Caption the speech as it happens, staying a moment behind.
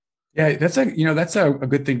Yeah, that's a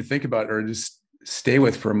good thing to think about or just stay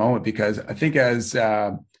with for a moment because I think as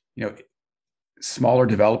you know smaller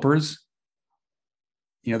developers,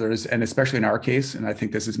 there's and especially in our case, and I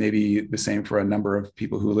think this is maybe the same for a number of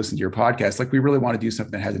people who listen to your podcast. Like we really want to do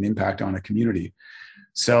something that has an impact on a community.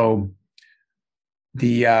 So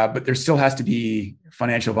but there still has to be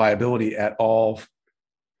financial viability at all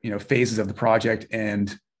phases of the project,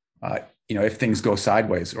 and uh, if things go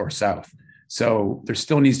sideways or south. So there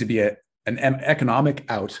still needs to be an economic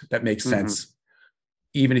out that makes Hmm. sense,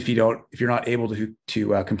 even if you're not able to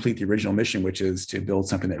complete the original mission, which is to build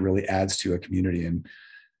something that really adds to a community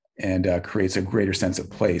and creates a greater sense of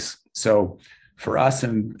place. So for us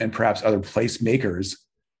and perhaps other place makers,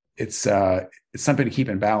 it's something to keep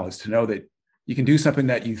in balance, to know that you can do something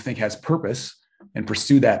that you think has purpose and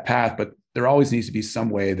pursue that path, but there always needs to be some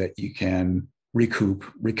way that you can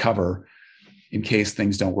recover in case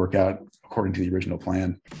things don't work out according to the original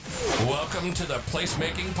plan. Welcome to the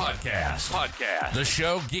Placemaking Podcast. The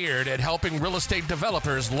show geared at helping real estate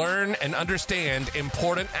developers learn and understand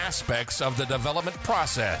important aspects of the development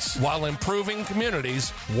process while improving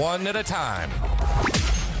communities one at a time.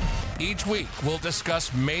 Each week, we'll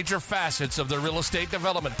discuss major facets of the real estate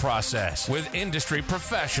development process with industry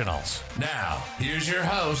professionals. Now, here's your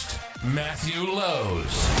host, Matthew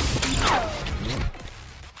Lowe's.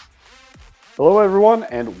 Hello, everyone,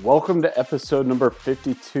 and welcome to episode number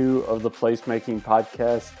 52 of the Placemaking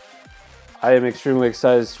Podcast. I am extremely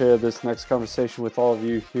excited to share this next conversation with all of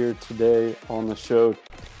you here today on the show.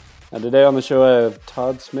 Now, today on the show, I have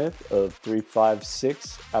Todd Smith of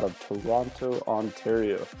 356 out of Toronto,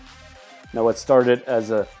 Ontario. Now, what started as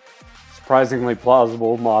a surprisingly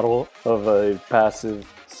plausible model of a passive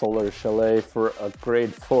solar chalet for a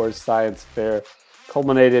grade 4 science fair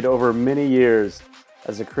culminated over many years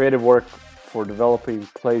as a creative work for developing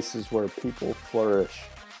places where people flourish.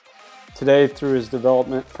 Today, through his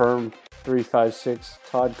development firm 356,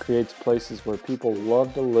 Todd creates places where people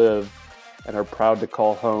love to live and are proud to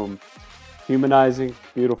call home, humanizing,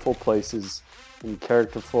 beautiful places in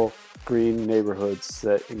characterful green neighborhoods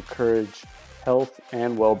that encourage health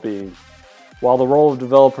and well-being. While the role of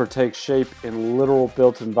developer takes shape in literal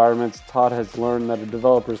built environments, Todd has learned that a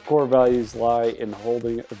developer's core values lie in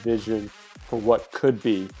holding a vision for what could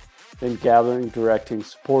be, then gathering, directing,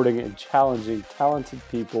 supporting, and challenging talented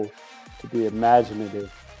people to be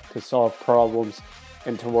imaginative, to solve problems,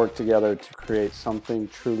 and to work together to create something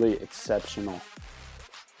truly exceptional.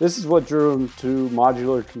 This is what drew him to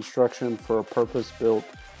modular construction for a purpose-built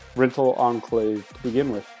rental enclave to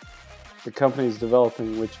begin with. The company is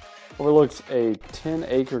developing, which overlooks a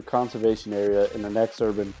 10-acre conservation area in the next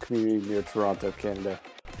urban community near Toronto, Canada.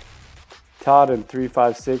 Todd and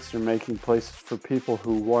 356 are making places for people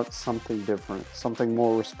who want something different, something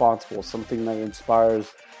more responsible, something that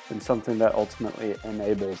inspires, and something that ultimately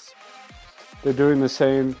enables. They're doing the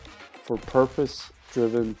same for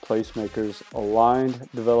purpose-driven placemakers, aligned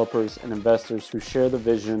developers, and investors who share the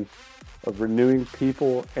vision of renewing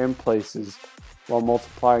people and places while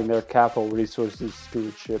multiplying their capital resources,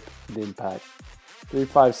 stewardship, and impact.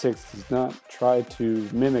 356 does not try to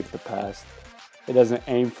mimic the past. It doesn't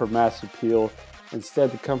aim for mass appeal.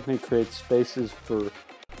 Instead, the company creates spaces for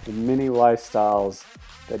the many lifestyles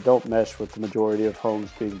that don't mesh with the majority of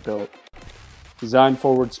homes being built. Design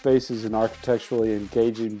forward spaces and architecturally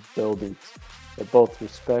engaging buildings that both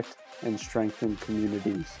respect and strengthen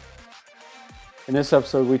communities. In this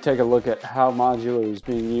episode, we take a look at how modular is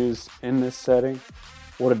being used in this setting,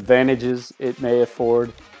 what advantages it may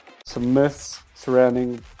afford, some myths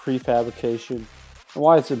surrounding prefabrication, and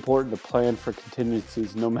why it's important to plan for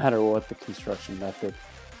contingencies no matter what the construction method.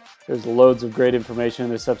 There's loads of great information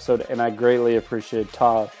in this episode, and I greatly appreciate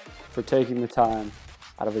Todd for taking the time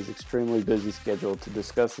out of his extremely busy schedule to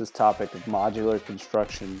discuss this topic of modular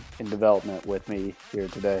construction and development with me here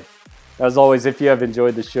today. As always, if you have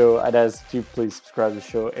enjoyed the show, I'd ask that you please subscribe to the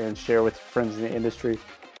show and share with your friends in the industry.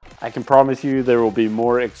 I can promise you there will be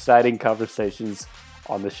more exciting conversations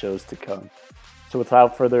on the shows to come. So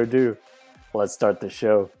without further ado, let's start the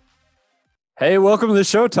show. Hey, welcome to the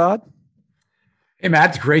show, Todd. Hey,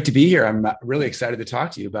 Matt, it's great to be here. I'm really excited to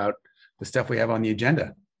talk to you about the stuff we have on the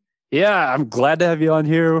agenda. Yeah, I'm glad to have you on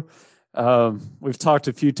here. We've talked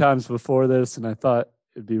a few times before this, and I thought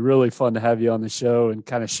it'd be really fun to have you on the show and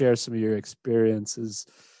kind of share some of your experiences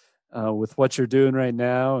with what you're doing right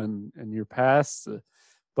now and your past.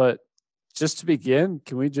 But just to begin,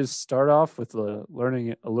 can we just start off with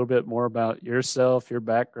learning a little bit more about yourself, your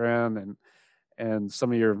background, and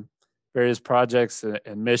some of your various projects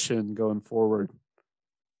and mission going forward?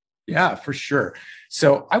 Yeah, for sure.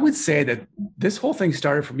 So I would say that this whole thing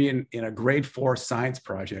started for me in a grade 4 science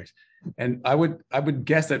project. And I would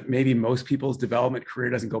guess that maybe most people's development career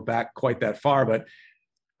doesn't go back quite that far, but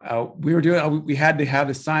we had to have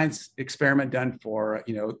a science experiment done for,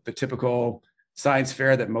 the typical science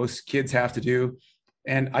fair that most kids have to do.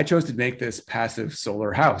 And I chose to make this passive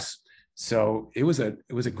solar house. So it was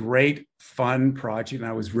a great fun project, and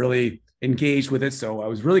I was really engaged with it. So I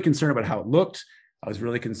was really concerned about how it looked. I was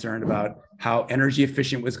really concerned about how energy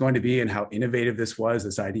efficient it was going to be and how innovative this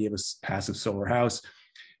idea of a passive solar house.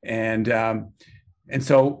 And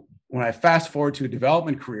so when I fast forward to a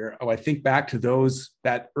development career, I think back to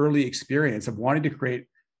that early experience of wanting to create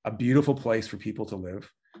a beautiful place for people to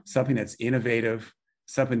live, something that's innovative,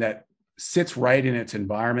 something that sits right in its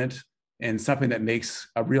environment, and something that makes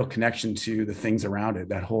a real connection to the things around it.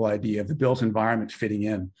 That whole idea of the built environment fitting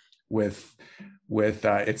in with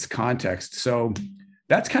its context. So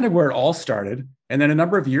that's kind of where it all started. And then a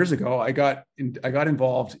number of years ago, I got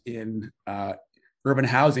involved in urban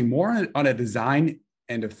housing, more on a design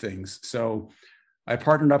end of things. So I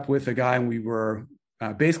partnered up with a guy, and we were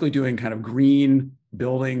basically doing kind of green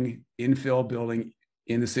building, infill building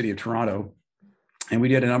in the city of Toronto. And we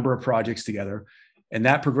did a number of projects together. And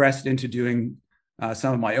that progressed into doing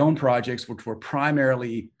some of my own projects, which were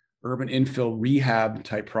primarily urban infill rehab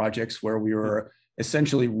type projects, where we were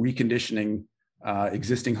essentially reconditioning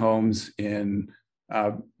existing homes in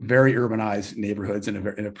very urbanized neighborhoods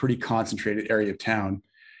in a pretty concentrated area of town.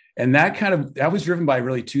 And that was driven by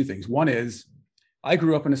really two things. One is I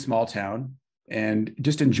grew up in a small town and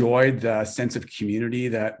just enjoyed the sense of community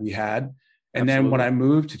that we had. And Absolutely. Then when I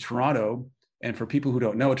moved to Toronto, and for people who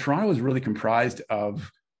don't know, Toronto is really comprised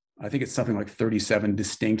of, I think it's something like 37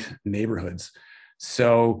 distinct neighborhoods.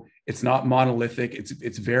 So it's not monolithic.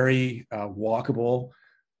 It's very walkable,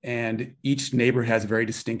 and each neighborhood has a very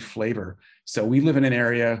distinct flavor. So we live in an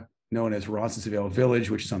area known as Roncesvalles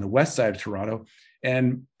Village, which is on the west side of Toronto.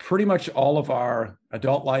 And pretty much all of our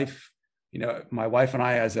adult life, my wife and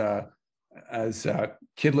I, as a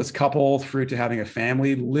kidless couple through to having a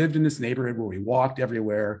family, lived in this neighborhood where we walked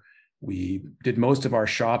everywhere. We did most of our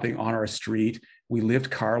shopping on our street. We lived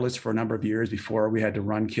carless for a number of years before we had to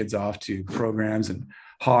run kids off to programs and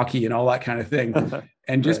hockey and all that kind of thing,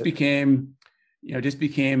 and just became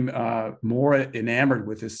more enamored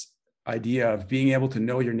with this idea of being able to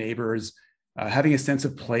know your neighbors, having a sense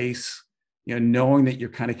of place, knowing that you're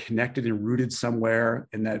kind of connected and rooted somewhere,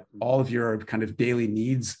 and that all of your kind of daily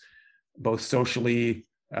needs, both socially,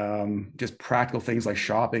 just practical things like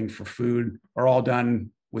shopping for food, are all done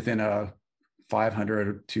within a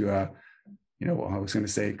 500 to I was going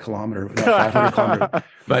to say kilometer, not 500 kilometer,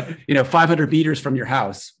 but 500 meters from your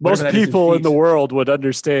house. Most people in the world would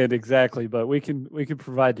understand exactly, but we can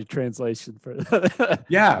provide the translation for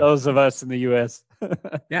those of us in the U.S.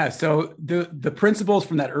 Yeah. So the principles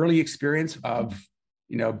from that early experience of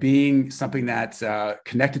being something that's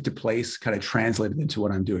connected to place kind of translated into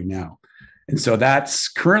what I'm doing now, and so that's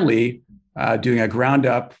currently doing a ground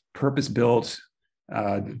up, purpose built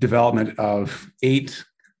development of 8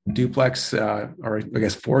 duplex, or I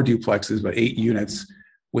guess 4 duplexes, but 8 units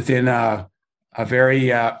within a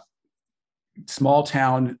very small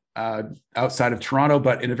town outside of Toronto,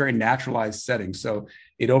 but in a very naturalized setting. So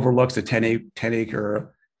it overlooks a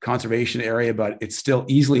 10-acre conservation area, but it's still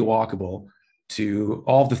easily walkable to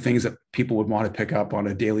all of the things that people would want to pick up on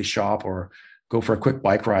a daily shop or go for a quick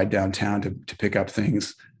bike ride downtown to pick up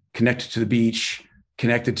things, connected to the beach,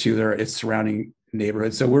 connected to its surrounding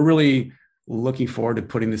neighborhood. So we're really looking forward to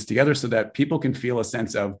putting this together so that people can feel a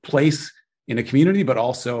sense of place in a community, but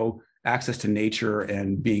also access to nature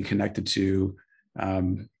and being connected to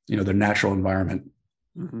their natural environment.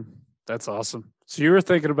 Mm-hmm. That's awesome. So you were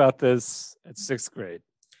thinking about this at 6th grade?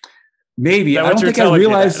 Maybe. I don't think I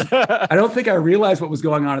realized. I don't think I realized what was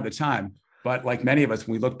going on at the time. But like many of us,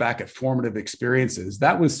 when we look back at formative experiences,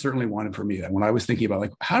 that was certainly one for me. That when I was thinking about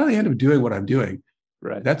how do I end up doing what I'm doing,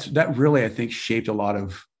 right? That really, I think, shaped a lot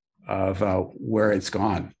of where it's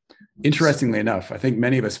gone. Interestingly enough, I think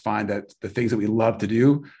many of us find that the things that we love to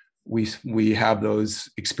do, we have those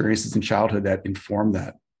experiences in childhood that inform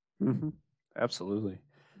that. Mm-hmm. Absolutely.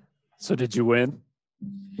 So did you win?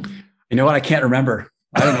 You know what? I can't remember.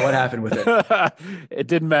 I don't know what happened with it. It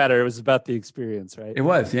didn't matter. It was about the experience, right? It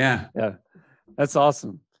was, yeah. Yeah. That's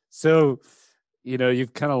awesome. So,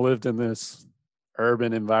 you've kind of lived in this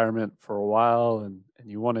urban environment for a while, and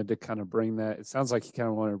you wanted to kind of bring that. It sounds like you kind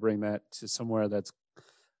of wanted to bring that to somewhere that's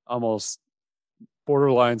almost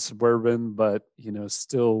borderline suburban, but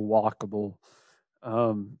still walkable.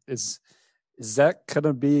 Is that going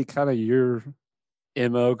to be kind of your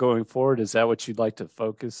MO going forward? Is that what you'd like to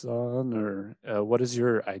focus on, or what does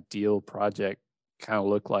your ideal project kind of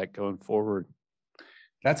look like going forward?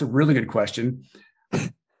 That's a really good question.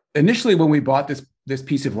 Initially, when we bought this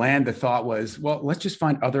piece of land, the thought was, well, let's just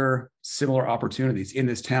find other similar opportunities in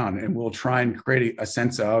this town, and we'll try and create a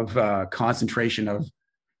sense of concentration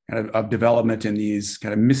of development in these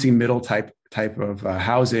kind of missing middle type of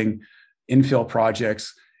housing, infill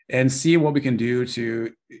projects, and see what we can do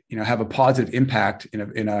to have a positive impact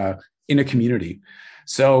in a community.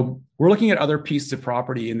 So we're looking at other pieces of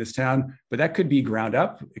property in this town, but that could be ground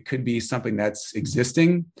up. It could be something that's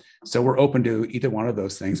existing. So we're open to either one of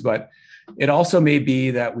those things. But it also may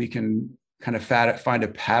be that we can kind of find a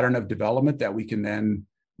pattern of development that we can then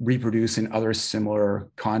reproduce in other similar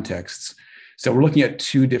contexts. So we're looking at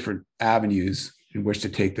two different avenues in which to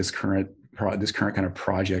take this current kind of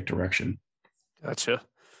project direction. Gotcha.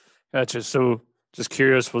 So just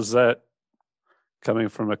curious, was that coming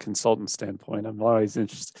from a consultant standpoint? I'm always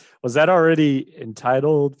interested. Was that already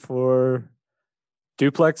entitled for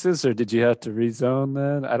duplexes, or did you have to rezone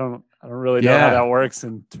then? I don't really know how that works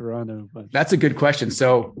in Toronto. But that's a good question.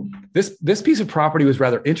 So this piece of property was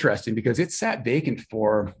rather interesting because it sat vacant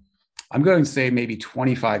for, I'm going to say, maybe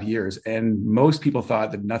 25 years, and most people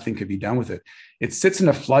thought that nothing could be done with it. It sits in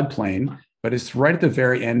a floodplain, but it's right at the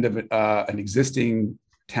very end of an existing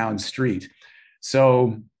town street.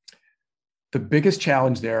 So the biggest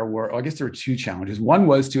challenge there I guess there were two challenges. One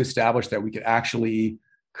was to establish that we could actually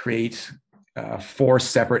create 4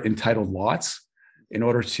 separate entitled lots in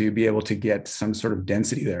order to be able to get some sort of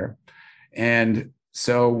density there. And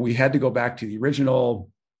so we had to go back to the original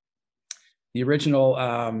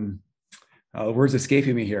words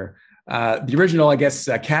escaping me here. The original, I guess,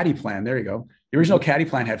 caddy plan. There you go. The original caddy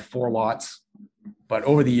plan had 4 lots, but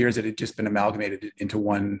over the years it had just been amalgamated into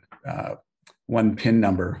one PIN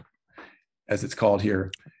number, as it's called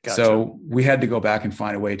here. Gotcha. So we had to go back and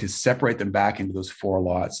find a way to separate them back into those 4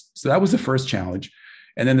 lots. So that was the first challenge.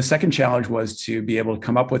 And then the second challenge was to be able to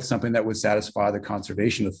come up with something that would satisfy the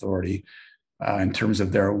Conservation Authority in terms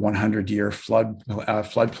of their 100-year flood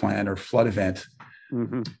plan or flood event.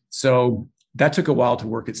 Mm-hmm. So that took a while to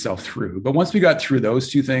work itself through. But once we got through those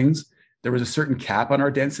two things, there was a certain cap on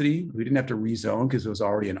our density. We didn't have to rezone because it was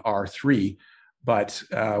already an R3, but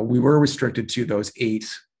we were restricted to those 8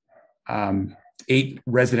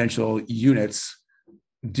 residential units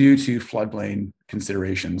due to floodplain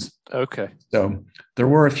considerations. Okay. So there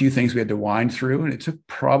were a few things we had to wind through, and it took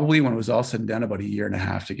probably, when it was all said and done, about 1.5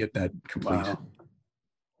 years to get that complete.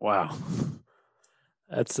 Wow.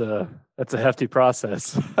 That's a hefty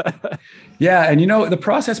process. Yeah. And, the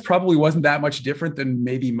process probably wasn't that much different than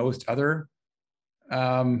maybe most other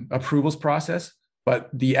approvals process,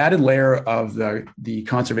 but the added layer of the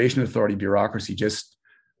Conservation Authority bureaucracy just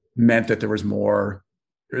meant that there was more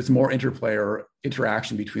interplay or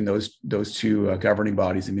interaction between those two governing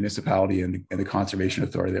bodies, the municipality and the Conservation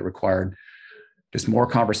Authority, that required just more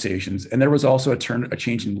conversations. And there was also a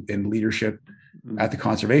change in leadership at the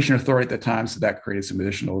Conservation Authority at the time, so that created some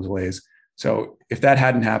additional delays. So if that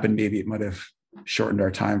hadn't happened, maybe it might have shortened our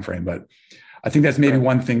time frame. But I think that's maybe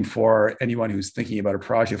one thing for anyone who's thinking about a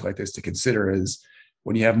project like this to consider is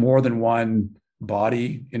when you have more than one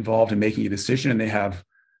body involved in making a decision, and they have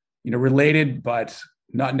related but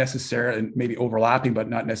not necessarily, maybe overlapping but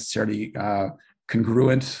not necessarily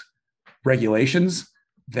congruent regulations,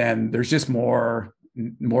 then there's just more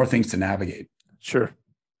things to navigate. Sure,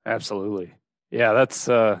 absolutely. Yeah, that's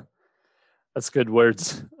good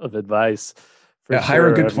words of advice.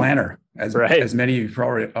 Hire a good planner, as many of you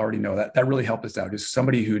probably already know. That really helped us out. Just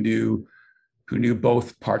somebody who knew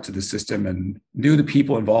both parts of the system and knew the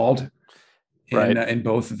people involved in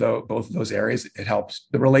both of those areas. It helps.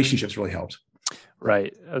 The relationships really helped.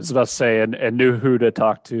 Right. I was about to say, and knew who to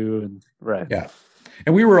talk to, and right. Yeah.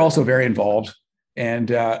 And we were also very involved. And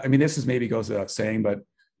this is maybe goes without saying, but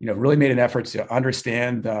really made an effort to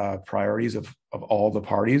understand the priorities of all the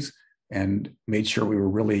parties, and made sure we were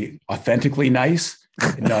really authentically nice,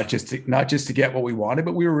 and not just to get what we wanted,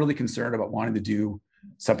 but we were really concerned about wanting to do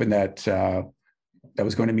something that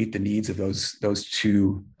was going to meet the needs of those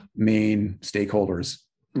two main stakeholders.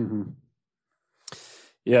 Mm-hmm.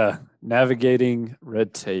 Yeah, navigating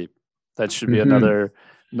red tape. That should be another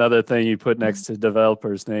thing you put next to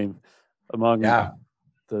developer's name among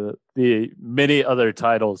the many other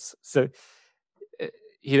titles. So,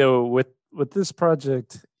 with this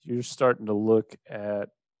project, you're starting to look at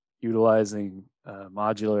utilizing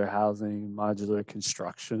modular housing, modular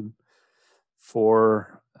construction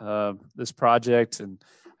for this project. And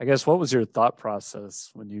I guess, what was your thought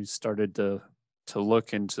process when you started to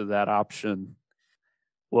look into that option?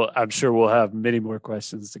 well, I'm sure we'll have many more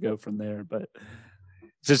questions to go from there, but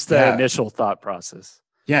just the Yeah. initial thought process.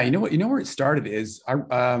 Yeah. You know where it started is,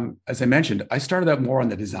 as I mentioned, I started out more on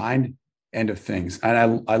the design end of things.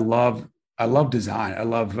 And I love design. I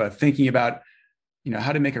love thinking about,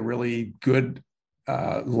 how to make a really good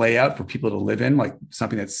layout for people to live in, like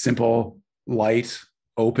something that's simple, light,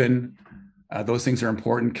 open. Those things are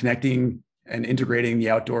important. Connecting and integrating the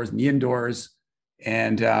outdoors and the indoors.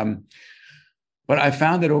 And but I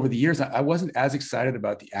found that over the years, I wasn't as excited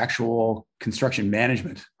about the actual construction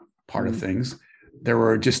management part of things. There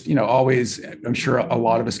were just, always, I'm sure a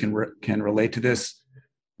lot of us can relate to this,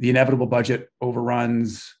 the inevitable budget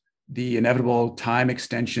overruns, the inevitable time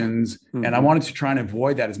extensions. And I wanted to try and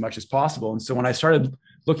avoid that as much as possible. And so when I started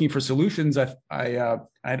looking for solutions, I'd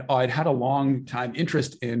had a long time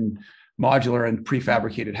interest in modular and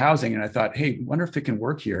prefabricated housing. And I thought, hey, wonder if it can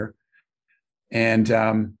work here. And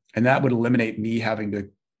that would eliminate me having to,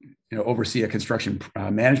 oversee a construction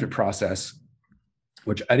management process,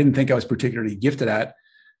 which I didn't think I was particularly gifted at,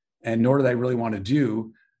 and nor did I really want to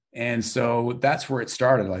do. And so that's where it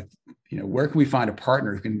started. Like, where can we find a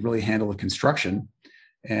partner who can really handle the construction,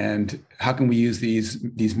 and how can we use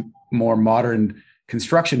these more modern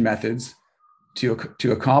construction methods to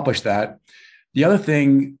accomplish that? The other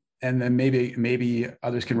thing, and then maybe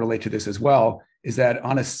others can relate to this as well, is that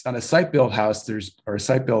on a site built house, or a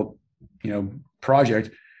site built, project,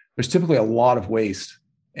 there's typically a lot of waste.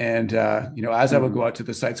 And as I would go out to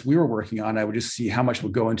the sites we were working on, I would just see how much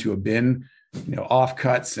would go into a bin,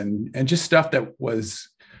 offcuts and just stuff that was,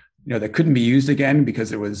 that couldn't be used again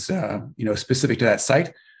because it was, specific to that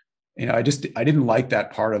site. I didn't like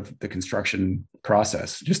that part of the construction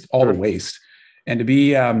process, just all the waste. And to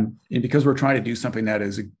be, and because we're trying to do something that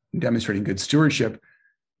is demonstrating good stewardship,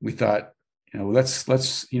 we thought, let's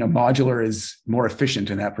modular is more efficient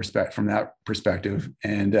in that from that perspective.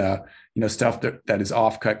 And, stuff that is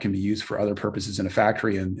offcut can be used for other purposes in a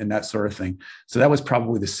factory and that sort of thing. So that was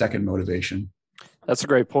probably the second motivation. That's a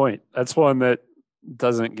great point. That's one that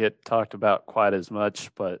doesn't get talked about quite as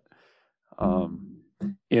much, but,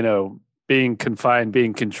 being confined,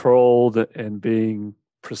 being controlled and being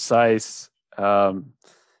precise, you're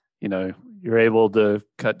able to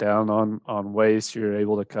cut down on waste. You're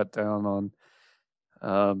able to cut down on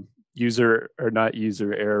user or not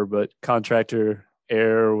user error, but contractor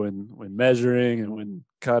error when measuring and when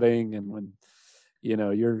cutting and when,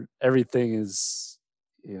 everything is,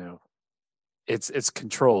 it's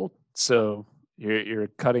controlled. So you're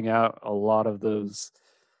cutting out a lot of those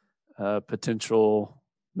potential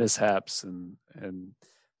mishaps and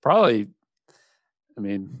probably,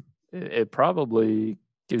 it probably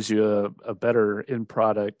gives you a better end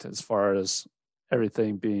product as far as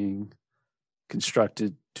everything being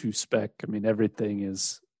constructed to spec. Everything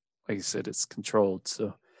is, like you said, it's controlled.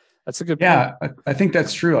 So that's a good point. Yeah, I think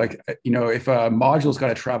that's true. Like, if a module's got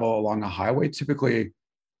to travel along a highway, typically,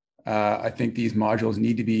 I think these modules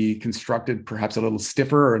need to be constructed perhaps a little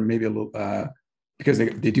stiffer, or maybe a little, because they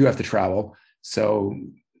do have to travel. So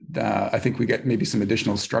I think we get maybe some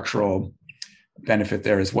additional structural benefit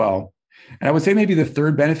there as well. And I would say maybe the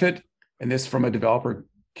third benefit, and this from a developer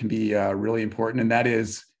can be really important, and that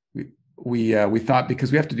is we thought,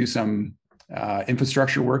 because we have to do some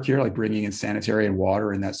infrastructure work here, like bringing in sanitary and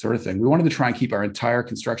water and that sort of thing. We wanted to try and keep our entire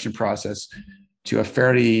construction process to a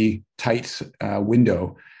fairly tight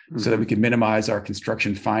window, so that we could minimize our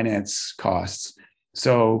construction finance costs.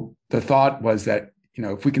 So the thought was that,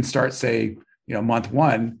 if we can start, say, month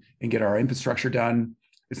one and get our infrastructure done,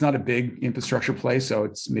 it's not a big infrastructure play, so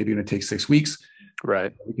it's maybe going to take 6 weeks.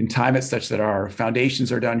 Right. We can time it such that our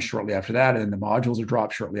foundations are done shortly after that, and then the modules are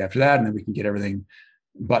dropped shortly after that, and then we can get everything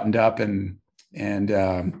buttoned up and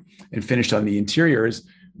finished on the interiors.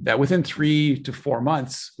 That within 3 to 4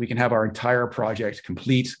 months, we can have our entire project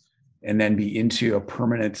complete and then be into a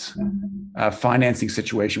permanent financing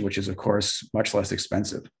situation, which is, of course, much less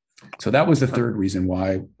expensive. So that was the third reason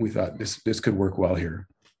why we thought this could work well here.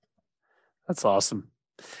 That's awesome.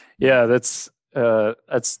 Yeah, that's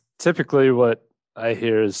typically what I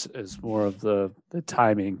hear is more of the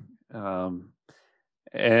timing,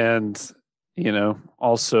 and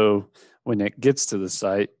also when it gets to the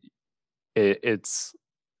site, it's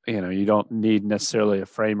you don't need necessarily a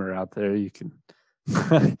framer out there. You can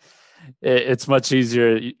it's much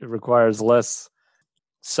easier. It requires less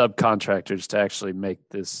subcontractors to actually make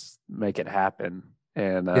it happen,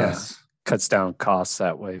 and Yes, cuts down costs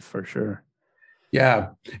that way for sure. Yeah,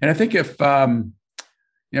 and I think if I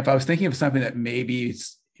was thinking of something that maybe,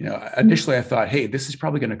 initially I thought, hey, this is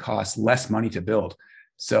probably going to cost less money to build.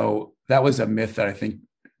 So that was a myth that I think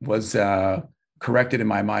was corrected in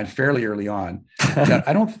my mind fairly early on that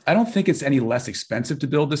I don't think it's any less expensive to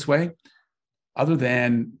build this way, other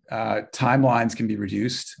than timelines can be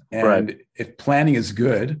reduced, and Right. if planning is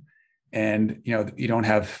good, and you don't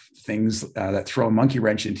have things that throw a monkey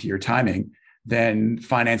wrench into your timing, then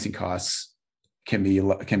financing costs can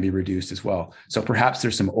be reduced as well. So perhaps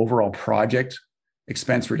there's some overall project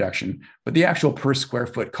expense reduction, but the actual per square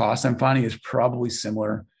foot cost I'm finding is probably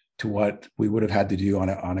similar to what we would have had to do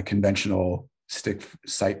on a conventional stick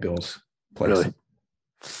site build place. Really?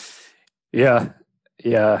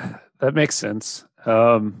 Yeah, that makes sense.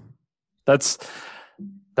 That's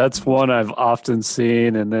one I've often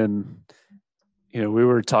seen, and then we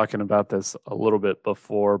were talking about this a little bit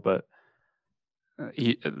before, but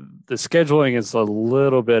the scheduling is a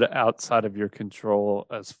little bit outside of your control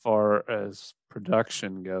as far as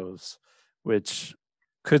production goes, which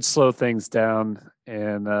could slow things down,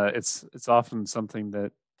 and it's often something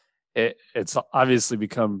that it's obviously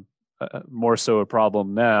become more so a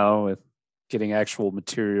problem now with getting actual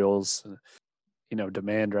materials.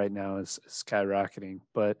 Demand right now is skyrocketing.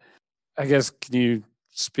 But I guess, can you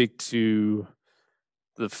speak to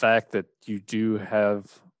the fact that you do have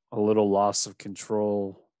a little loss of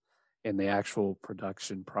control in the actual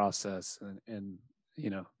production process, and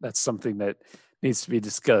that's something that needs to be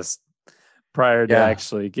discussed prior to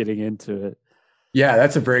actually getting into it? Yeah,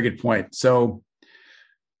 that's a very good point. So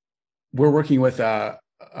we're working with a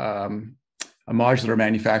modular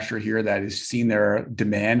manufacturer here that has seen their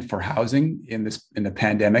demand for housing in the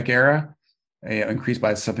pandemic era increase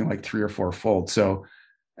by something like 3 or 4-fold. So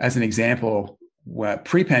as an example,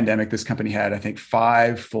 pre-pandemic, this company had, I think,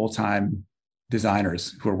 5 full-time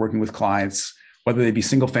designers who are working with clients, whether they be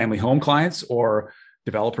single-family home clients or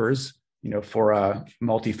developers, for a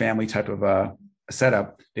multi-family type of a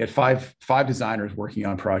setup. They had five designers working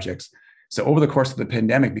on projects. So over the course of the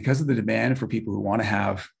pandemic, because of the demand for people who want to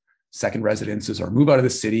have second residences or move out of the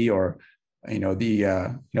city, or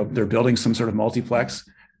they're building some sort of multiplex,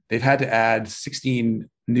 they've had to add 16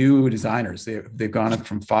 new designers. They've gone up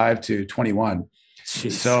from 5 to 21.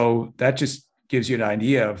 Jeez. So that just gives you an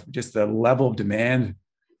idea of just the level of demand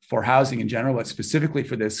for housing in general, but specifically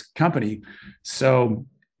for this company. So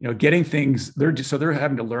getting things, they're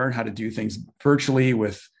having to learn how to do things virtually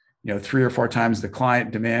with 3 or 4 times the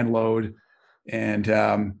client demand load, and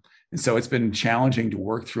so it's been challenging to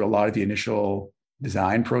work through a lot of the initial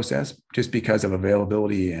design process just because of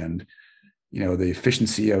availability and the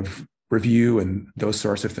efficiency of review and those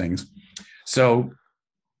sorts of things. So,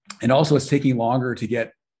 and also it's taking longer to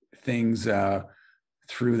get things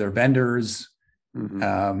through their vendors.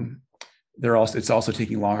 Mm-hmm. It's also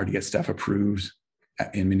taking longer to get stuff approved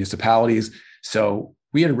in municipalities. So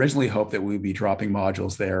we had originally hoped that we'd be dropping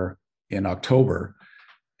modules there in October,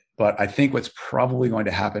 but I think what's probably going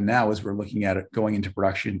to happen now is we're looking at it going into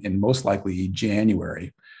production in most likely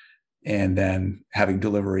January, and then having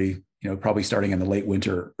delivery, probably starting in the late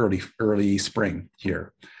winter, early spring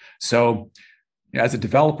here. So as a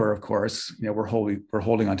developer, of course, we're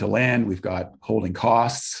holding onto land, we've got holding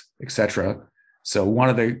costs, et cetera. So one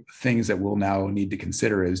of the things that we'll now need to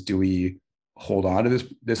consider is, do we hold on to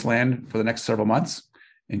this land for the next several months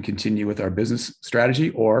and continue with our business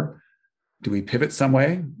strategy, or do we pivot some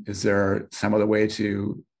way? Is there some other way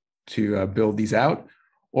to build these out,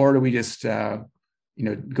 or do we just go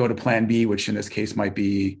to plan B, which in this case might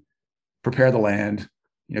be prepare the land,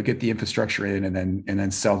 get the infrastructure in, and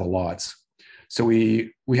then sell the lots. So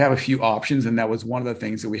we have a few options, and that was one of the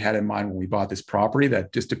things that we had in mind when we bought this property,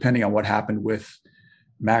 that just depending on what happened with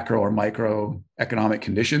macro or micro economic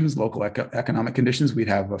conditions, local economic conditions, we'd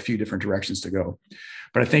have a few different directions to go.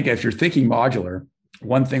 But I think if you're thinking modular,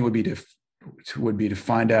 one thing would be to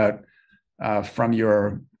find out from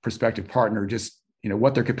your prospective partner just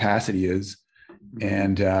what their capacity is.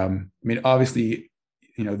 And obviously,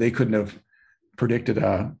 they couldn't have predicted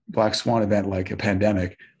a black swan event like a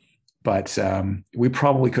pandemic, but we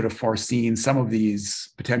probably could have foreseen some of these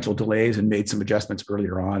potential delays and made some adjustments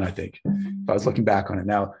earlier on, I think, if I was looking back on it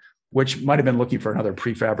now, which might have been looking for another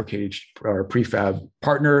prefabricated or prefab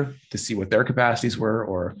partner to see what their capacities were,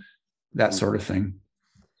 or that sort of thing.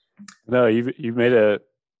 No, you've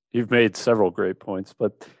made several great points,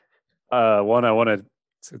 but one I wanted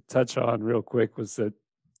to touch on real quick was that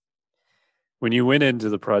when you went into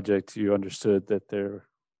the project, you understood that there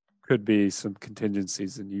could be some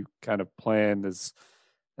contingencies, and you kind of planned as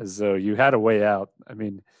though you had a way out. I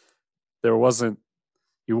mean, you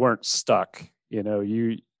weren't stuck.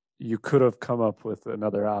 You could have come up with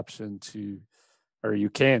another option or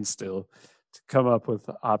you can still to come up with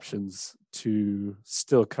options to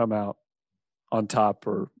still come out on top,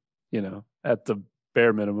 or at the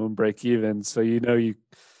bare minimum, break even. So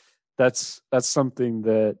that's something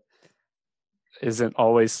that isn't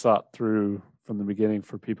always thought through from the beginning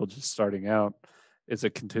for people just starting out. Is a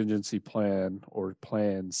contingency plan or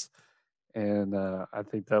plans, and I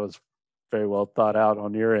think that was very well thought out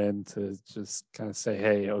on your end to just kind of say,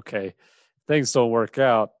 hey, okay, things don't work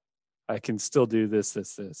out, I can still do this,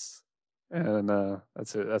 and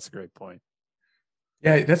that's a great point.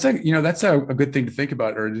 Yeah, that's a good thing to think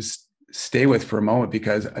about or just stay with for a moment,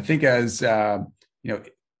 because I think as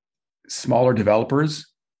smaller developers,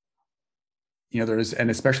 and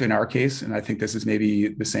especially in our case, and I think this is maybe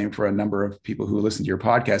the same for a number of people who listen to your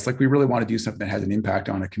podcast, like we really want to do something that has an impact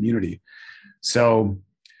on a community. So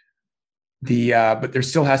but there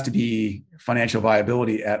still has to be financial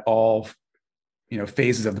viability at all,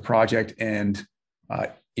 phases of the project, and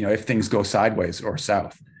if things go sideways or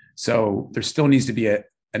south. So there still needs to be an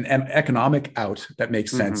economic out that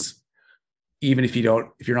makes sense, even if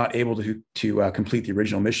you're not able to complete the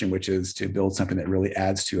original mission, which is to build something that really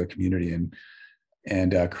adds to a community and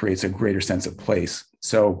creates a greater sense of place.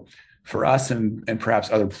 So for us and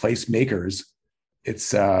perhaps other place makers, it's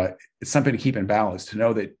something to keep in balance, to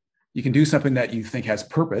know that you can do something that you think has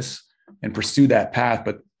purpose and pursue that path,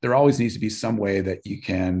 but there always needs to be some way that you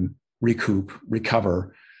can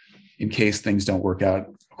recover in case things don't work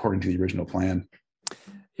out according to the original plan.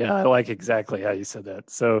 Yeah, I like exactly how you said that.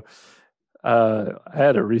 So I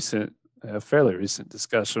had a fairly recent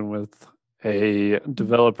discussion with a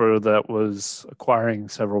developer that was acquiring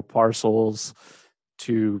several parcels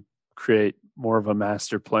to create more of a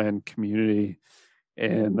master plan community.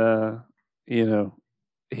 And,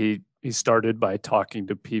 he started by talking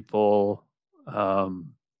to people,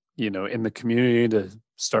 in the community to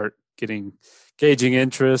start gauging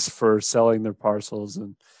interest for selling their parcels.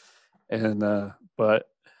 But,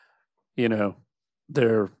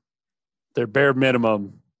 their bare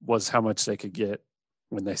minimum was how much they could get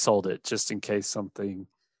when they sold it, just in case something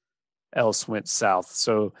else went south.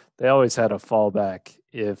 So they always had a fallback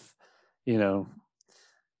if,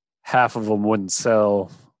 half of them wouldn't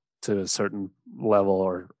sell to a certain level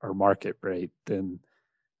or market rate, then,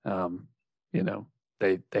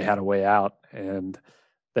 they had a way out and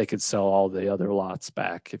they could sell all the other lots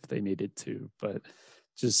back if they needed to. But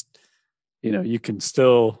just, you can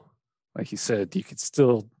still, like you said, you could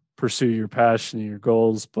still pursue your passion and your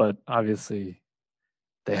goals, but obviously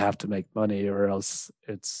they have to make money or else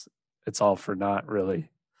it's all for naught,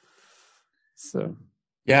 really. So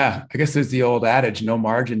yeah, I guess there's the old adage, no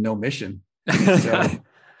margin, no mission. So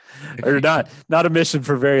or not a mission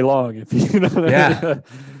for very long, if you know what yeah. I mean.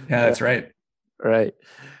 Yeah, that's right. Right.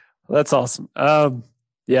 Well, that's awesome.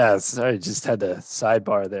 Yeah, sorry, just had to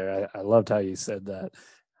sidebar there. I loved how you said that.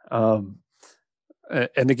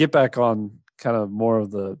 And to get back on kind of more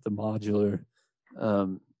of the modular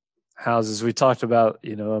houses, we talked about,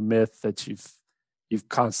 a myth that you've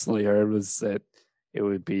constantly heard was that it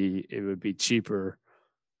would be cheaper.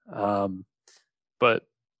 But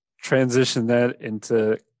transition that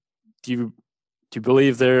into, do you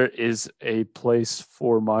believe there is a place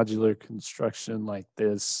for modular construction like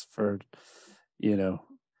this for,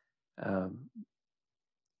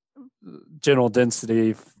 general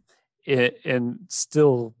density and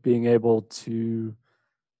still being able to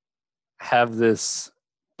have this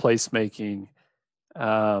placemaking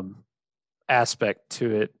aspect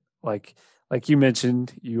to it? Like you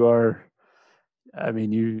mentioned, you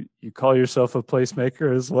call yourself a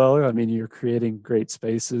placemaker as well. I mean, you're creating great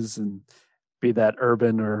spaces, and be that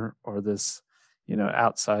urban or this,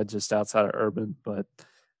 just outside of urban. But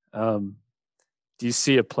do you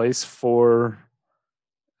see a place for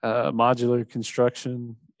modular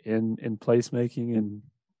construction in placemaking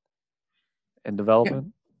and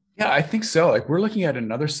development? Yeah, I think so. Like, we're looking at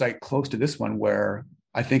another site close to this one where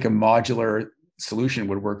I think a modular solution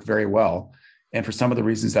would work very well. And for some of the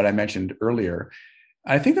reasons that I mentioned earlier,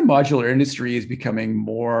 I think the modular industry is becoming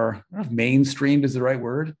more, I don't know if mainstreamed is the right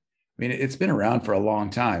word. I mean, it's been around for a long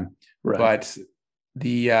time, Right. But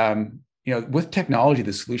with technology,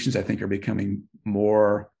 the solutions I think are becoming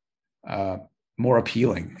more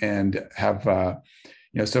appealing and have,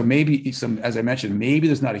 so maybe as I mentioned, maybe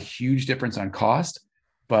there's not a huge difference on cost,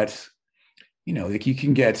 but, like you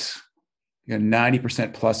can get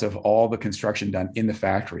 90% plus of all the construction done in the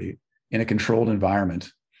factory in a controlled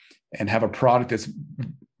environment and have a product that's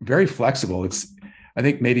very flexible. I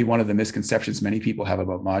think maybe one of the misconceptions many people have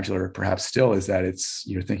about modular perhaps still is that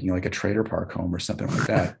you're thinking like a trailer park home or something like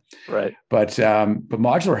that. Right. But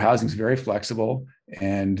modular housing is very flexible.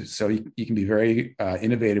 And so you can be very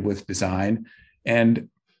innovative with design. And,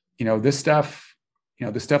 the stuff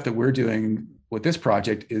that we're doing with this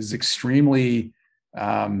project is extremely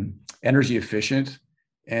energy efficient,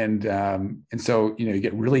 and so you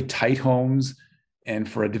get really tight homes. And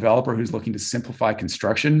for a developer who's looking to simplify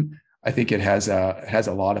construction, I think it has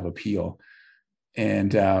a lot of appeal.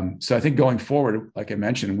 And so I think going forward, like I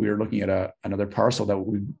mentioned, we are looking at another parcel that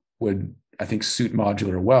would I think suit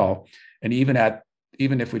modular well. And even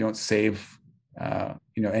if we don't save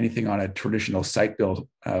anything on a traditional site build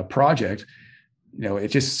project, it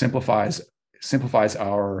just simplifies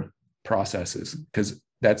our processes, because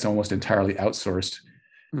that's almost entirely outsourced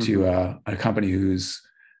to a company who's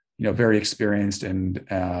very experienced and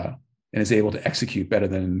is able to execute better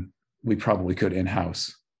than we probably could in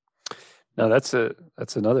house. No, that's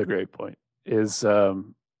another great point. Is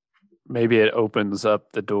maybe it opens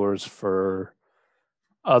up the doors for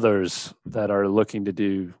others that are looking to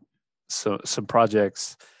do some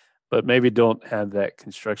projects, but maybe don't have that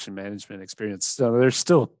construction management experience. So there's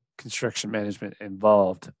still construction management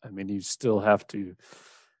involved. I mean, you still have to,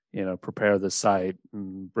 prepare the site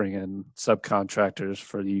and bring in subcontractors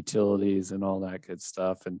for the utilities and all that good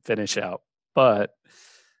stuff and finish out. But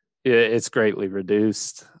it's greatly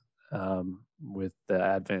reduced with the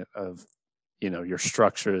advent of, your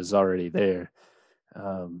structure is already there.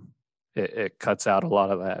 It cuts out a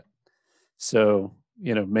lot of that. So,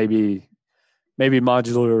 maybe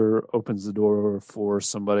modular opens the door for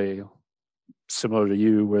somebody similar to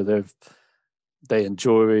you, where they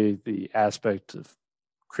enjoy the aspect of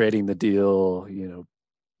creating the deal,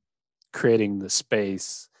 creating the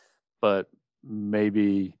space, but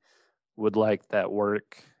maybe would like that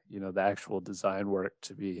work, the actual design work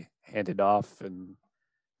to be handed off, and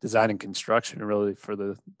design and construction really for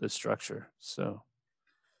the structure. So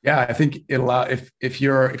yeah, I think it allow if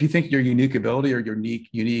you think your unique ability or your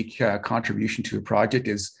unique contribution to a project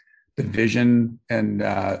is the vision and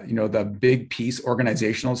the big piece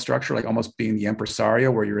organizational structure, like almost being the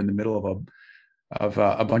impresario, where you're in the middle of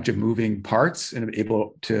a bunch of moving parts and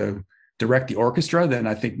able to direct the orchestra, then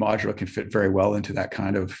I think modular can fit very well into that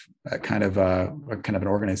kind of an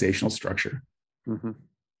organizational structure. Mm-hmm.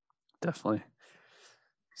 Definitely.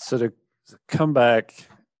 So to come back,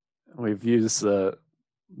 we've used the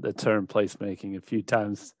term placemaking a few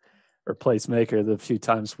times, or placemaker a few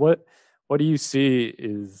times. What do you see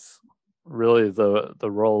is really the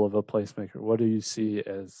role of a placemaker? What do you see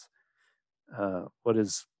as what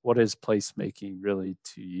is placemaking really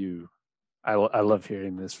to you? I love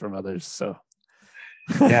hearing this from others. So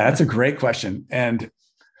yeah, that's a great question, and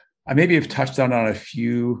I maybe have touched on a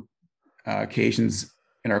few occasions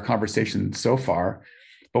in our conversation so far.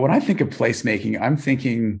 But when I think of placemaking, I'm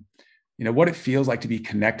thinking, what it feels like to be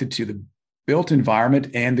connected to the built environment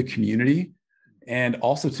and the community, and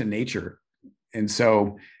also to nature. And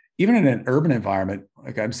so even in an urban environment,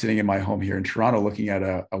 like I'm sitting in my home here in Toronto, looking at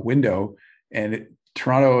a window, and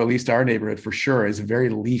Toronto, at least our neighborhood for sure, is a very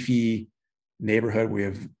leafy neighborhood. We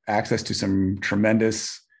have access to some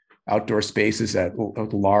tremendous outdoor spaces at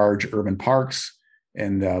large urban parks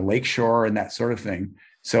and lakeshore and that sort of thing.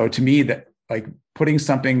 So to me, that like putting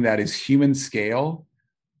something that is human scale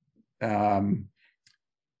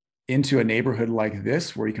into a neighborhood like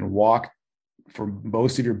this, where you can walk for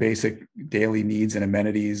most of your basic daily needs and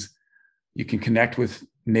amenities, you can connect with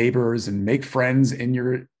neighbors and make friends in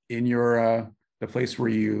the place where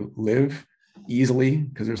you live easily,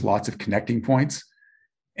 because there's lots of connecting points.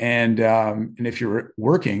 And if you're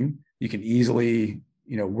working, you can easily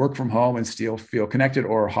work from home and still feel connected,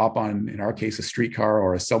 or hop on, in our case, a streetcar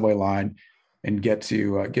or a subway line, and get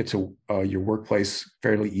to your workplace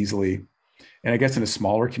fairly easily. And I guess in a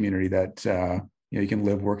smaller community that you can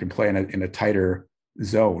live, work, and play in a tighter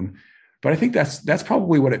zone. But I think that's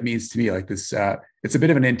probably what it means to me. Like this, it's a bit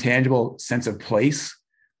of an intangible sense of place,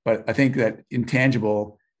 but I think that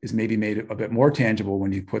intangible is maybe made a bit more tangible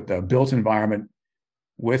when you put the built environment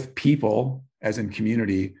with people, as in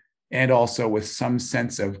community, and also with some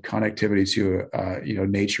sense of connectivity to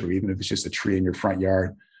nature, even if it's just a tree in your front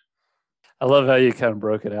yard. I love how you kind of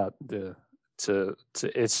broke it out to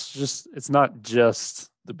it's not just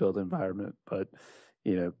the built environment, but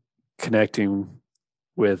connecting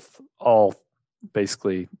with all,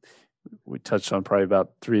 basically we touched on probably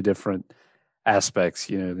about three different aspects,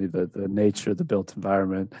 the nature, the built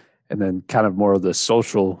environment, and then kind of more of the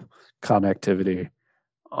social connectivity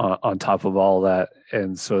on top of all that.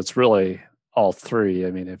 And so it's really all three.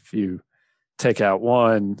 I mean, if you take out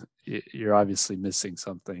one, you're obviously missing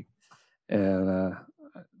something. And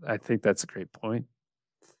I think that's a great point.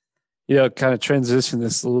 Kind of transition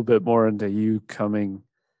this a little bit more into you coming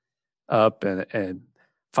up and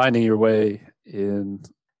finding your way in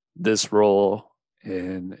this role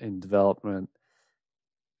in development.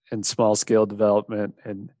 and small scale development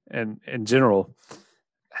and in general.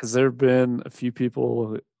 Has there been a few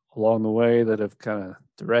people along the way that have kind of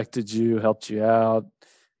directed you, helped you out,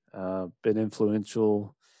 been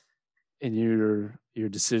influential in your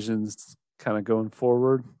decisions kind of going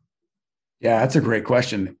forward? Yeah, that's a great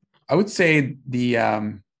question. I would say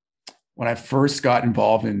when I first got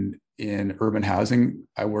involved in urban housing,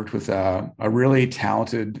 I worked with a really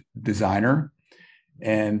talented designer,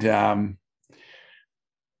 and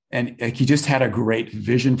like, he just had a great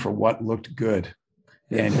vision for what looked good.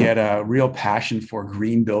 And he had a real passion for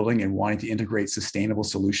green building and wanting to integrate sustainable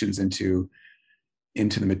solutions into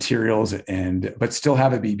the materials, but still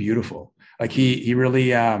have it be beautiful. Like, he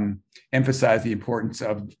really emphasized the importance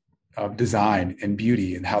of design and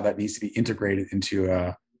beauty and how that needs to be integrated into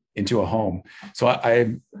a home. So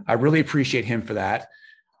I really appreciate him for that.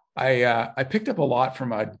 I picked up a lot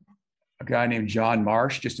from a guy named John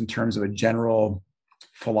Marsh, just in terms of a general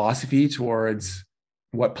philosophy towards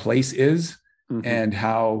what place is, and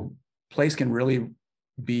how place can really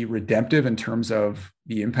be redemptive in terms of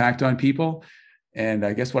the impact on people. And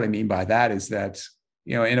I guess what I mean by that is that,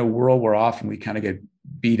 in a world where often we kind of get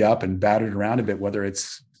beat up and battered around a bit, whether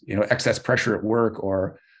it's, excess pressure at work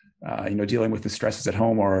or, dealing with the stresses at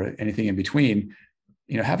home or anything in between,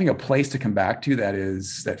 having a place to come back to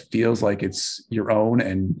that feels like it's your own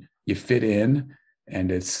and you fit in,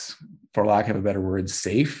 and it's, for lack of a better word,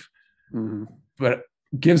 safe, but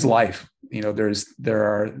gives life. There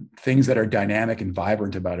are things that are dynamic and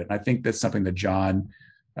vibrant about it. And I think that's something that John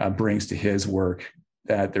brings to his work,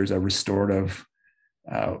 that there's a restorative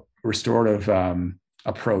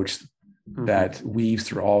approach that weaves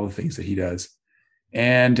through all the things that he does.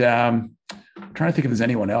 And I'm trying to think if there's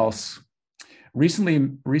anyone else. Recently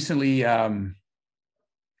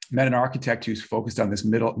met an architect who's focused on this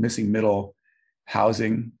missing middle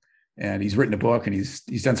housing, and he's written a book, and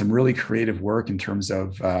he's done some really creative work in terms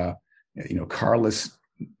of carless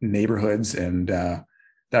neighborhoods, and that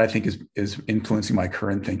I think is influencing my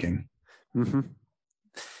current thinking. Do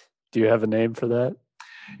you have a name for that?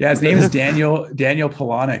 Yeah, his name is Daniel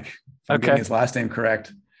Polonic. If I'm getting his last name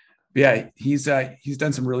correct. But yeah, he's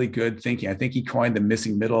done some really good thinking. I think he coined the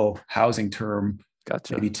missing middle housing term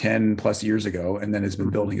maybe 10 plus years ago, and then has been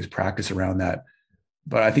building his practice around that.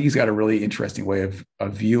 But I think he's got a really interesting way of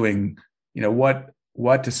viewing, what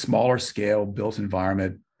the smaller scale built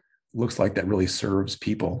environment looks like that really serves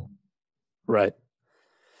people. Right.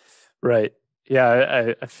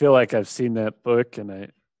 Yeah, I feel like I've seen that book,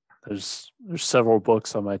 and there's several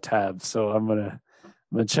books on my tab, so I'm gonna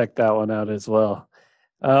check that one out as well.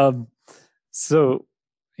 So,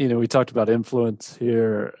 we talked about influence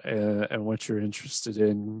here and what you're interested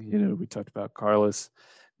in. We talked about Carlos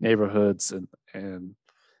neighborhoods and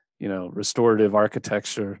restorative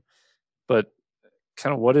architecture, but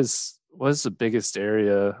kind of what is the biggest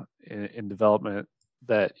area in development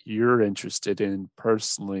that you're interested in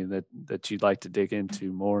personally that you'd like to dig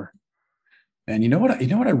into more? And you know what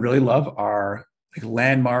I really love are like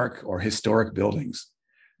landmark or historic buildings.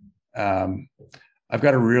 I've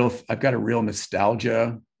got a real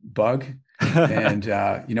nostalgia bug, and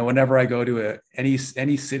whenever I go to any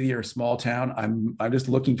city or small town, I'm just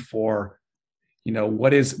looking for,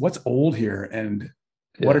 what's old here, and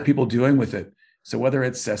what are people doing with it. So whether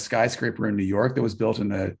it's a skyscraper in New York that was built in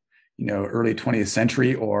the early 20th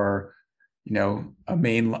century, or a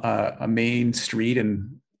main street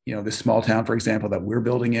in this small town, for example, that we're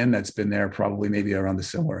building in, that's been there probably maybe around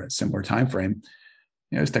the similar time frame.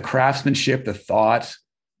 It's the craftsmanship, the thought,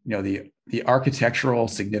 the architectural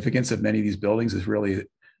significance of many of these buildings is really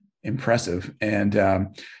impressive. And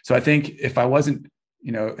so I think if I wasn't,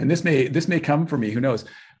 and this may come from me, who knows,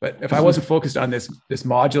 but if I wasn't focused on this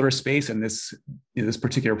modular space and this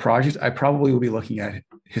particular project, I probably would be looking at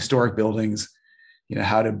historic buildings,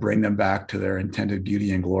 how to bring them back to their intended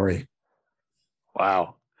beauty and glory.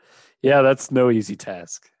 Wow. Yeah, that's no easy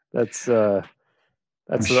task.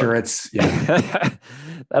 I'm sure it's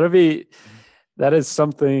that is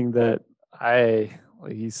something that like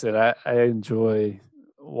you said, I enjoy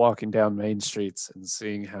walking down main streets and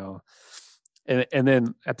seeing how, and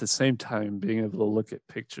then at the same time being able to look at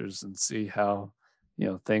pictures and see how,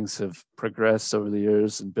 things have progressed over the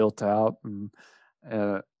years and built out, and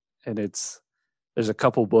there's a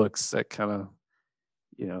couple books that kind of,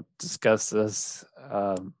 discuss this,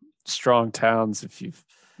 Strong Towns, if you've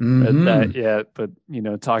read that yet, but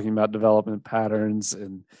talking about development patterns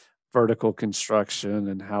and vertical construction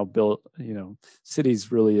and how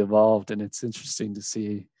cities really evolved. And it's interesting to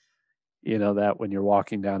see that when you're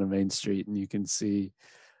walking down a main street and you can see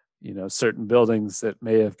certain buildings that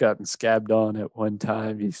may have gotten scabbed on at one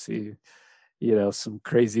time, you see some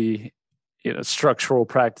crazy, structural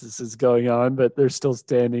practices going on, but they're still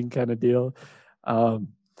standing kind of deal. And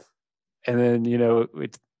then,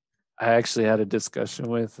 I actually had a discussion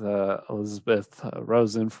with Elizabeth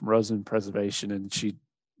Rosen from Rosen Preservation, and she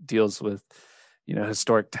deals with,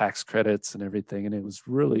 historic tax credits and everything. And it was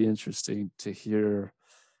really interesting to hear,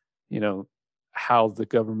 how the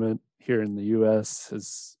government here in the U.S.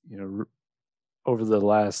 has, over the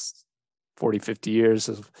last 40, 50 years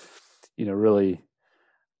has, really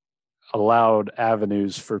allowed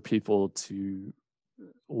avenues for people to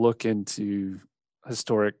look into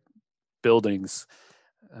historic buildings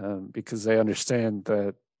because they understand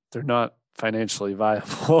that they're not financially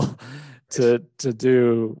viable to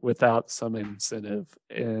do without some incentive.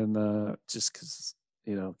 And just because,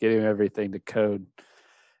 getting everything to code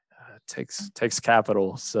takes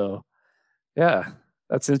capital. So, yeah,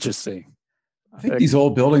 that's interesting. I think these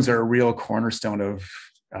old buildings are a real cornerstone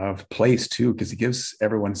of place too, because it gives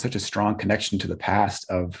everyone such a strong connection to the past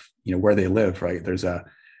of, where they live, right? There's a,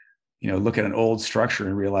 look at an old structure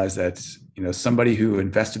and realize that, somebody who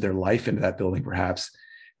invested their life into that building perhaps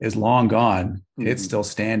is long gone and it's still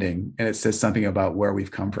standing. And it says something about where we've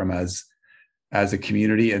come from as a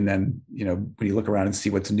community. And then, when you look around and see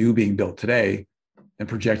what's new being built today and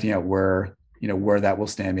projecting out where that will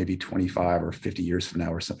stand maybe 25 or 50 years from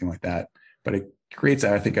now or something like that. But it creates,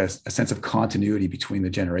 I think, a sense of continuity between the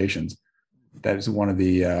generations. That is one of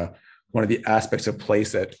the aspects of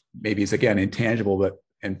place that maybe is, again, intangible,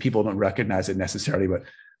 and people don't recognize it necessarily, but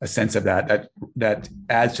a sense of that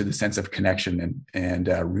adds to the sense of connection and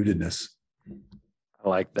rootedness. I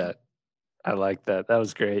like that. That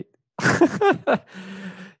was great.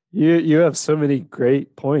 You have so many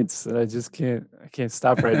great points that I can't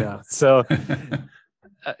stop right now. So,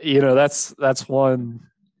 that's one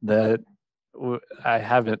that I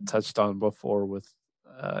haven't touched on before with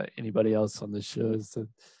anybody else on the show, is that,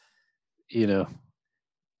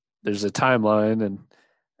 there's a timeline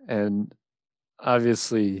and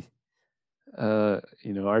obviously,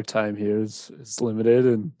 our time here is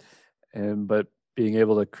limited but being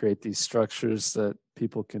able to create these structures that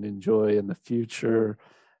people can enjoy in the future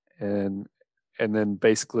and then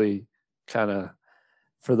basically kind of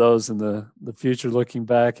for those in the future looking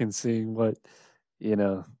back and seeing what,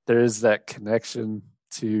 there is that connection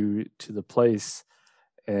to the place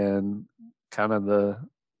and kind of the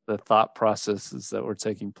thought processes that were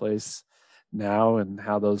taking place now and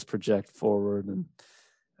how those project forward. And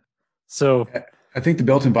so I think the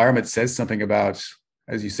built environment says something about,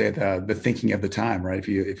 as you say, the thinking of the time, right? If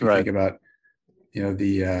you right. think about,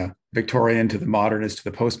 the Victorian to the modernist to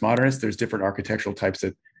the postmodernist, there's different architectural types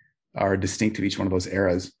that are distinct to each one of those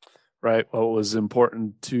eras. Right. What was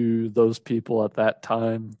important to those people at that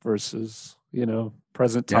time versus,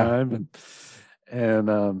 present time. And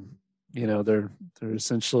they're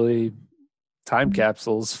essentially time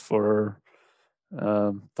capsules for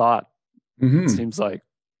thought. It seems like.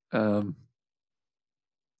 Like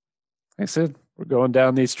I said, we're going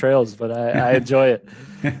down these trails, but I enjoy it.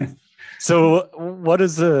 So what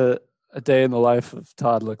does a day in the life of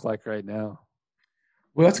Todd look like right now?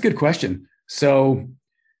 Well, that's a good question. So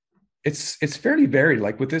it's fairly varied.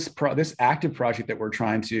 Like with this active project that we're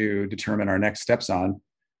trying to determine our next steps on,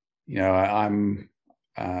 I'm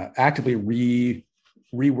actively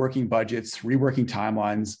reworking budgets, reworking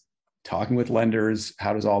timelines, talking with lenders.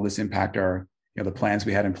 How does all this impact our, the plans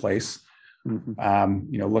we had in place?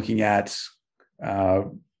 Looking at,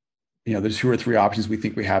 the 2 or 3 options we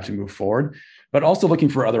think we have to move forward, but also looking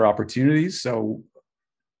for other opportunities. So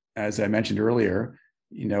as I mentioned earlier,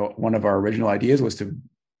 one of our original ideas was to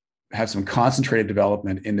have some concentrated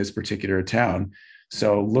development in this particular town.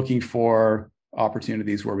 So looking for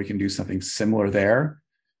opportunities where we can do something similar there.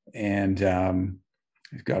 And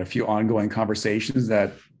we've got a few ongoing conversations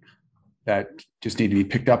that just need to be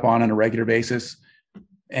picked up on a regular basis.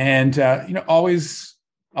 And,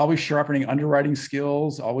 always sharpening underwriting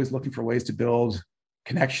skills, always looking for ways to build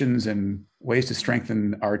connections and ways to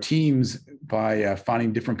strengthen our teams by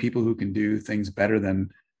finding different people who can do things better than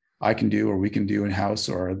I can do or we can do in-house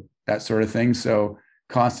or that sort of thing. So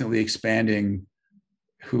constantly expanding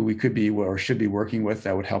who we could be or should be working with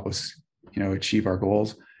that would help us, achieve our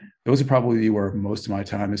goals. Those are probably where most of my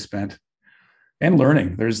time is spent. And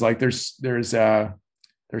learning. There's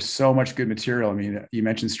so much good material. I mean, you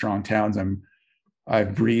mentioned Strong Towns.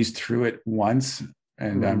 I've breezed through it once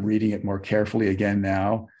and I'm reading it more carefully again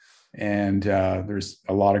now. And there's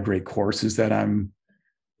a lot of great courses that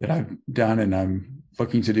I've done and I'm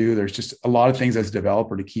looking to do. There's just a lot of things as a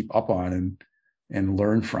developer to keep up on and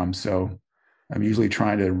learn from. So I'm usually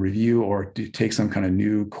trying to review or take some kind of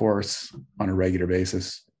new course on a regular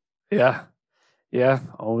basis. Yeah. Yeah,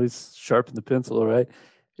 always sharpen the pencil, right?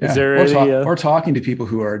 Is Yeah. there Or any talk or talking to people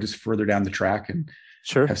who are just further down the track and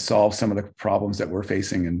sure. have solved some of the problems that we're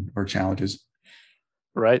facing and or challenges.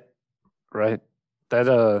 Right. Right.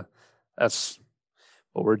 That that's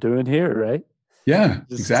what we're doing here, right? Yeah,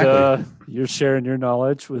 Just exactly. you're sharing your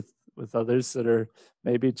knowledge with others that are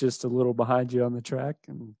maybe just a little behind you on the track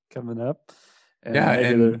and coming up, Yeah. and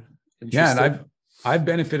maybe they're And yeah, and interested. I've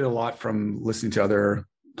benefited a lot from listening to other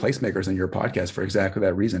placemakers in your podcast for exactly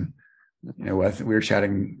that reason. We were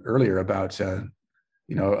chatting earlier about a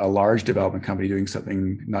large development company doing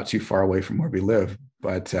something not too far away from where we live,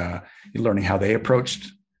 but learning how they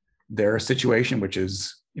approached their situation, which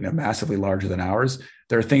is massively larger than ours.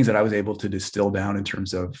 There are things that I was able to distill down in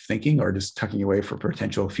terms of thinking or just tucking away for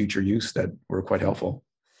potential future use that were quite helpful.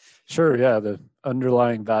 Sure, yeah, the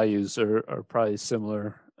underlying values are probably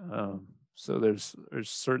similar. So there's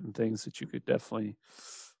certain things that you could definitely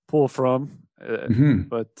pull from, Mm-hmm.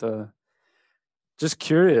 but just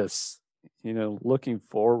curious, looking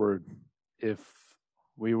forward, if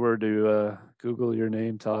we were to Google your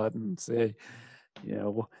name, Todd, and say,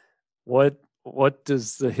 what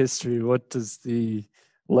does the history, what does the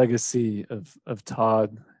legacy of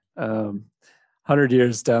Todd, 100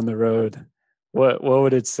 years down the road, what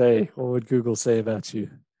would it say? What would Google say about you?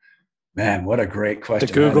 Man, what a great The question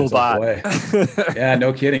that Google is. Oh bot. boy. Yeah,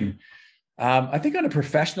 no kidding. I think on a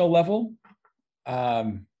professional level,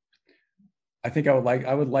 um, I think I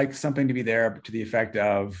would like something to be there to the effect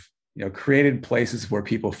of, created places where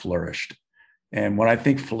people flourished. And when I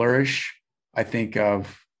think flourish, I think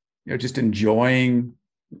of, just enjoying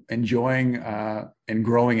and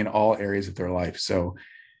growing in all areas of their life. So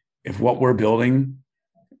if what we're building,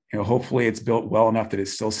 hopefully it's built well enough that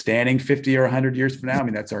it's still standing 50 or 100 years from now. I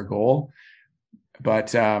mean, that's our goal.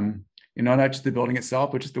 But not just the building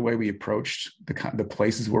itself, but just the way we approached the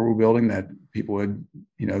places where we're building, that people would,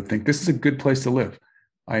 think this is a good place to live.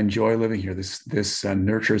 I enjoy living here. This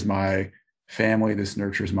nurtures my family. This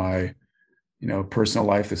nurtures my, personal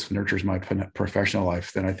life. This nurtures my professional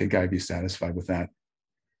life. Then I think I'd be satisfied with that.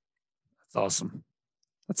 That's awesome.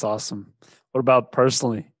 That's awesome. What about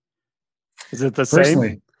personally? Is it the same?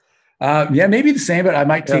 Personally, yeah, maybe the same, but Yeah. I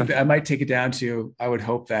might take it down to, I would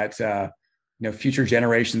hope that future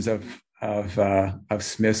generations of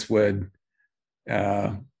Smiths would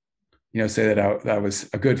uh, say that I was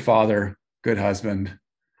a good father, good husband,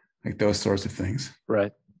 like those sorts of things.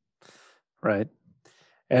 Right. Right.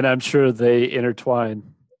 And I'm sure they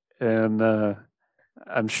intertwine. And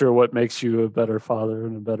I'm sure what makes you a better father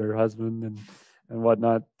and a better husband and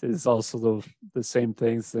whatnot is also the same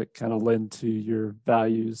things that kind of lend to your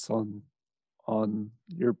values on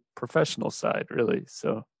your professional side, really.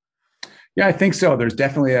 So Yeah, I think so. There's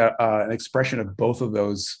definitely an expression of both of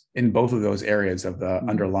those in both of those areas of the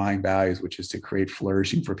underlying values, which is to create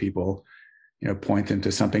flourishing for people, point them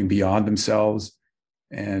to something beyond themselves,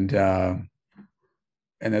 and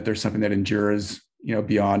that there's something that endures,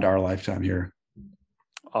 beyond our lifetime here.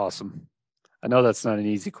 awesome. I know that's not an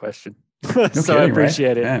easy question. No So I kidding, right?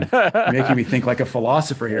 appreciate it. Man, you're making me think like a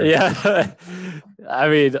philosopher here. Yeah. I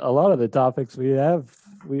mean, a lot of the topics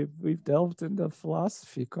we've delved into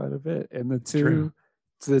philosophy quite a bit, and True.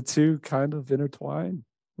 the two kind of intertwine,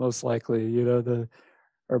 most likely,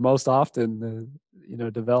 or most often,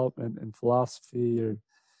 development and philosophy, or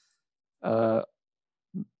uh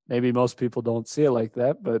maybe most people don't see it like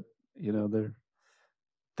that, but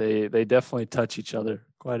they definitely touch each other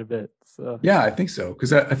quite a bit. So Yeah, I think so.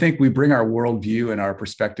 Because I think we bring our worldview and our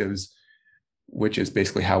perspectives, which is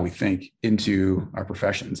basically how we think, into our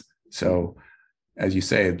professions. So, as you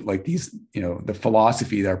say, like these, the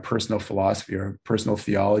philosophy, our personal philosophy, our personal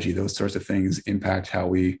theology, those sorts of things impact how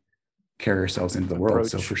we carry ourselves into the world.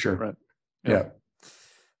 So, for approach, sure. right? Yeah. Yep.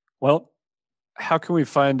 Well, how can we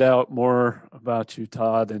find out more about you,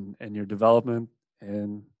 Todd, and your development,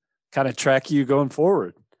 and kind of track you going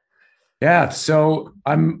forward? Yeah. So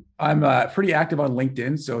I'm pretty active on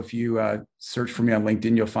LinkedIn. So if you search for me on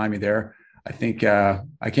LinkedIn, you'll find me there. I think I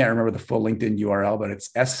can't remember the full LinkedIn URL, but it's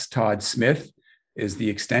S Todd Smith is the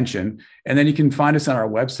extension, and then you can find us on our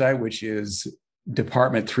website, which is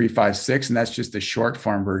Department 356, and that's just the short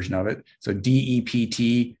form version of it. So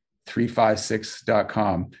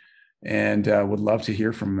DEPT356.com. And would love to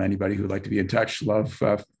hear from anybody who would like to be in touch. Love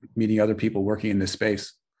meeting other people working in this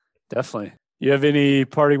space. Definitely. You have any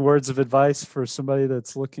parting words of advice for somebody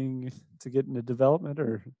that's looking to get into development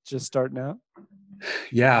or just starting out?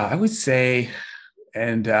 Yeah, I would say,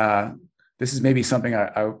 and this is maybe something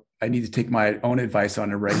I need to take my own advice on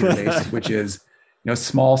a regular basis, which is,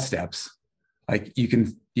 small steps. Like you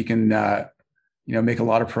can make a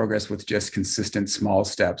lot of progress with just consistent small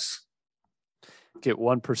steps. get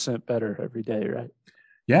 1% better every day, right?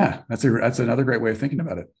 Yeah, that's another great way of thinking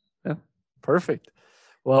about it. Yeah, perfect.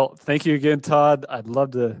 Well, thank you again, Todd. I'd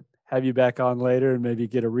love to have you back on later and maybe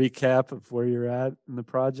get a recap of where you're at in the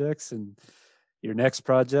projects and your next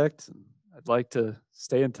project. I'd like to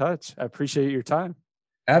stay in touch. I appreciate your time.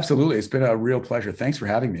 Absolutely. It's been a real pleasure. Thanks for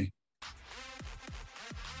having me.